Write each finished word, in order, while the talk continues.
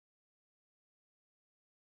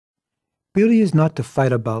Beauty is not to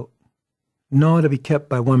fight about, nor to be kept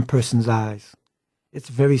by one person's eyes. It's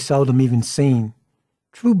very seldom even seen.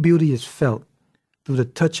 True beauty is felt through the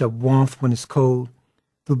touch of warmth when it's cold,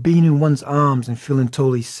 through being in one's arms and feeling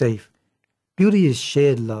totally safe. Beauty is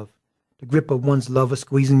shared love, the grip of one's lover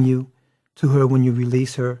squeezing you to her when you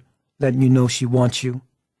release her, letting you know she wants you.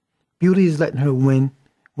 Beauty is letting her win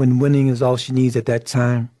when winning is all she needs at that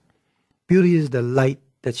time. Beauty is the light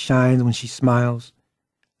that shines when she smiles,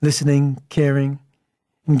 listening, caring,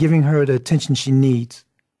 and giving her the attention she needs.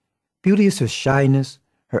 Beauty is her shyness,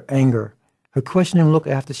 her anger, her questioning look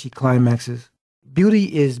after she climaxes. Beauty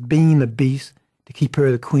is being the beast to keep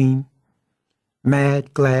her the queen.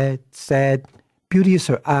 Mad, glad, sad, beauty is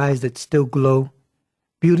her eyes that still glow.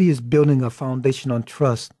 Beauty is building a foundation on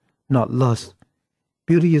trust, not lust.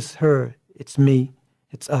 Beauty is her, it's me,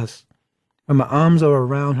 it's us. When my arms are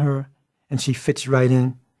around her and she fits right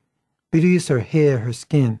in. Beauty is her hair, her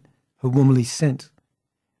skin, her womanly scent.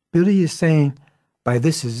 Beauty is saying, by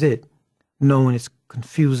this is it, knowing it's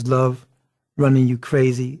confused love, running you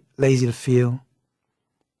crazy, lazy to feel.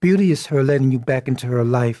 Beauty is her letting you back into her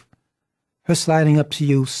life, her sliding up to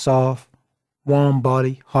you soft, warm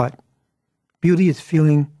body, heart. Beauty is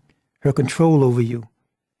feeling her control over you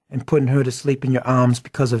and putting her to sleep in your arms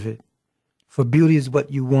because of it. For beauty is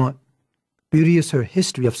what you want. Beauty is her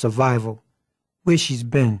history of survival, where she's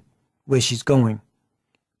been, where she's going.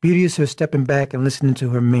 Beauty is her stepping back and listening to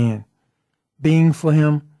her man, being for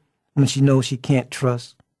him when she knows she can't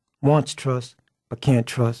trust, wants trust, but can't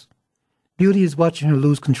trust. Beauty is watching her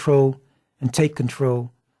lose control and take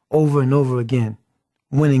control over and over again,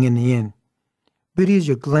 winning in the end. Beauty is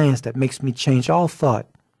your glance that makes me change all thought.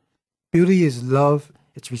 Beauty is love,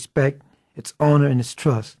 it's respect, it's honor, and it's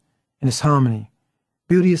trust, and it's harmony.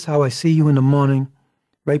 Beauty is how I see you in the morning,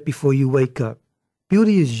 right before you wake up.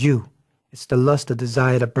 Beauty is you. It's the lust, the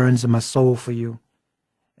desire that burns in my soul for you,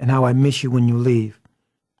 and how I miss you when you leave.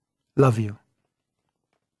 Love you.